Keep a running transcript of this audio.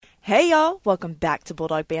Hey y'all, welcome back to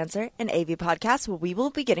Bulldog Banter, an AV podcast where we will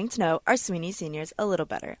be getting to know our Sweeny Seniors a little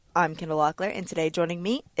better. I'm Kenzie Schnettler, and today joining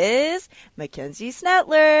me is Kenzie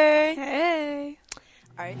Schnettler. Hey.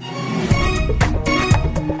 All right.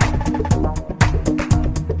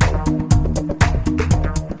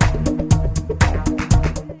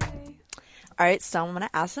 All right, so I'm going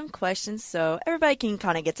to ask some questions so everybody can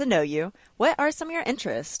kind of get to know you. What are some of your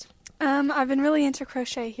interests? I've been really into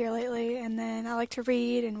crochet here lately, and then I like to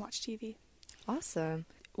read and watch TV. Awesome.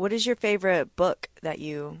 What is your favorite book that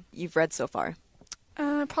you've read so far?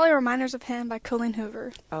 Probably Reminders of Him by Colleen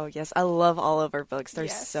Hoover. Oh, yes. I love all of her books. They're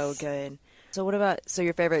Yes. so good. So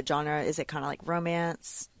your favorite genre, is it kind of like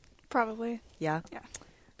romance? Probably. Yeah? Yeah.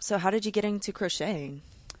 So how did you get into crocheting?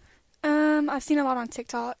 I've seen a lot on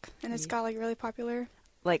TikTok, and it's got, really popular.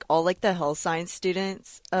 Like, all, the health science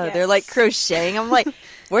students, Yes. they're, crocheting. I'm like,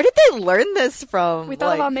 where did they learn this from? We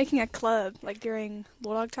thought about making a club, during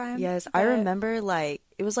Bulldog time. Yes, I remember, it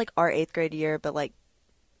was, our 8th grade year, but,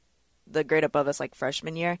 the grade above us,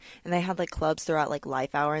 freshman year, and they had, clubs throughout,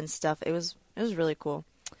 Life Hour and stuff. It was really cool.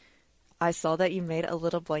 I saw that you made a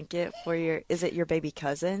little blanket for is it your baby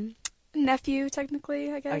cousin? Nephew,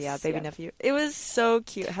 technically, I guess. Oh, yeah, baby nephew. It was so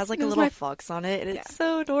cute. It has, a little fox on it, and it's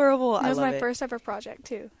so adorable. It was I love my first ever project,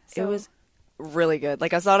 too. So. It was really good.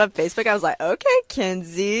 I saw it on Facebook. I was like, okay,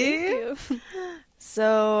 Kenzie. Thank you.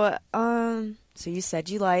 So you said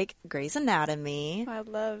you like Grey's Anatomy.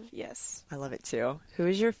 Yes. I love it, too. Who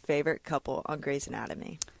is your favorite couple on Grey's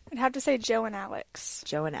Anatomy? I'd have to say Joe and Alex.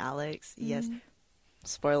 Joe and Alex, yes. Mm-hmm.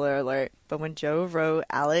 Spoiler alert. But when Joe wrote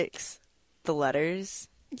Alex the letters...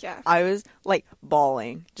 Yeah. I was,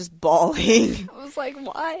 bawling. Just bawling. I was like,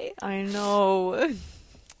 why? I know.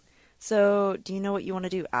 So, do you know what you want to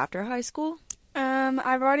do after high school?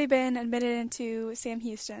 I've already been admitted into Sam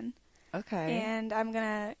Houston. Okay. And I'm going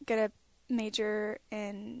to get a major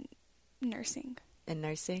in nursing. In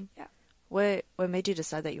nursing? Yeah. What made you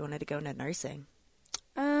decide that you wanted to go into nursing?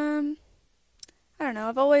 I don't know.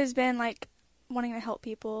 I've always been, wanting to help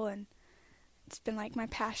people, and it's been, my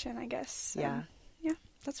passion, I guess. So. Yeah. Yeah.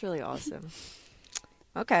 That's really awesome.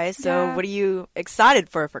 Okay, so What are you excited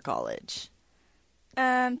for college?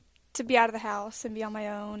 To be out of the house and be on my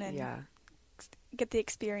own and get the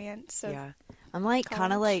experience. Yeah. I'm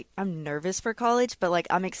I'm nervous for college, but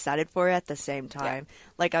I'm excited for it at the same time.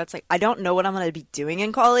 Yeah. I don't know what I'm going to be doing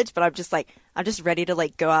in college, but I'm just ready to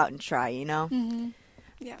go out and try, you know? Mm-hmm.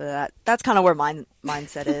 Yeah. But that's kind of where my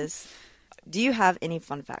mindset is. Do you have any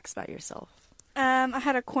fun facts about yourself? I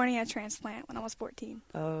had a cornea transplant when I was 14.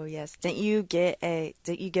 Oh, yes. Didn't you give a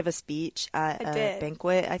speech at a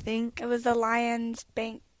banquet, I think? It was the Lions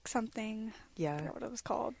Bank something. Yeah. I forgot what it was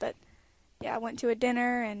called. But, yeah, I went to a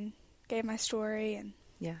dinner and gave my story. And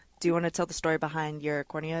yeah. Do you want to tell the story behind your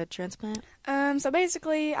cornea transplant? So,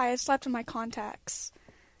 basically, I had slept in my contacts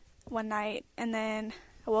one night. And then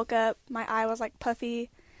I woke up. My eye was, puffy.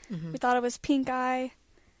 Mm-hmm. We thought it was pink eye.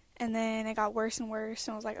 And then it got worse and worse,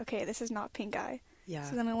 and I was like, okay, this is not pink eye. Yeah.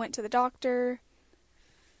 So then we went to the doctor.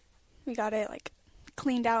 We got it,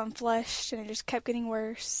 cleaned out and flushed, and it just kept getting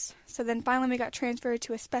worse. So then finally we got transferred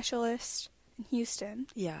to a specialist in Houston.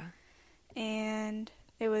 Yeah. And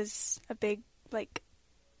it was a big,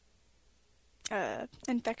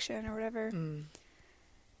 infection or whatever. Mm.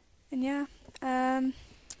 And yeah,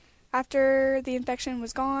 after the infection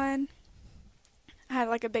was gone... I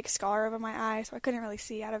had a big scar over my eye, so I couldn't really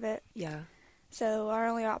see out of it. Yeah. So our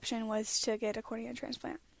only option was to get a cornea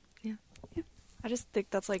transplant. Yeah. I just think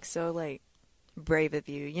that's so brave of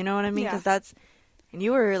you. You know what I mean? Yeah. Because and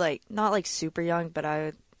you were not super young, but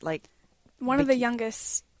I one of the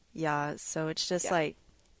youngest. Yeah. So it's just I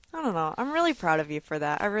don't know. I'm really proud of you for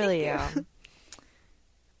that. I really am.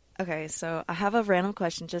 Okay, so I have a random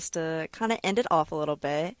question just to kind of end it off a little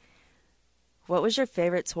bit. What was your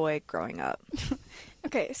favorite toy growing up?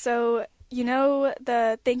 Okay, so you know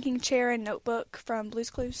the thinking chair and notebook from Blue's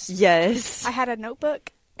Clues? Yes. I had a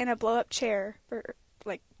notebook and a blow-up chair.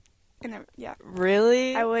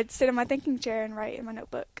 Really? I would sit in my thinking chair and write in my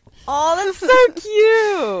notebook. Oh, that's so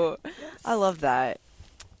cute. Yes. I love that.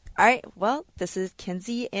 All right, well, this is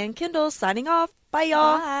Kenzie and Kendall signing off. Bye,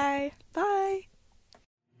 y'all. Bye. Bye.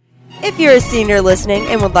 If you're a senior listening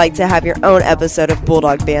and would like to have your own episode of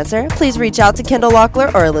Bulldog Banter, please reach out to Kendall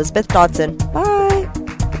Lockler or Elizabeth Dodson. Bye.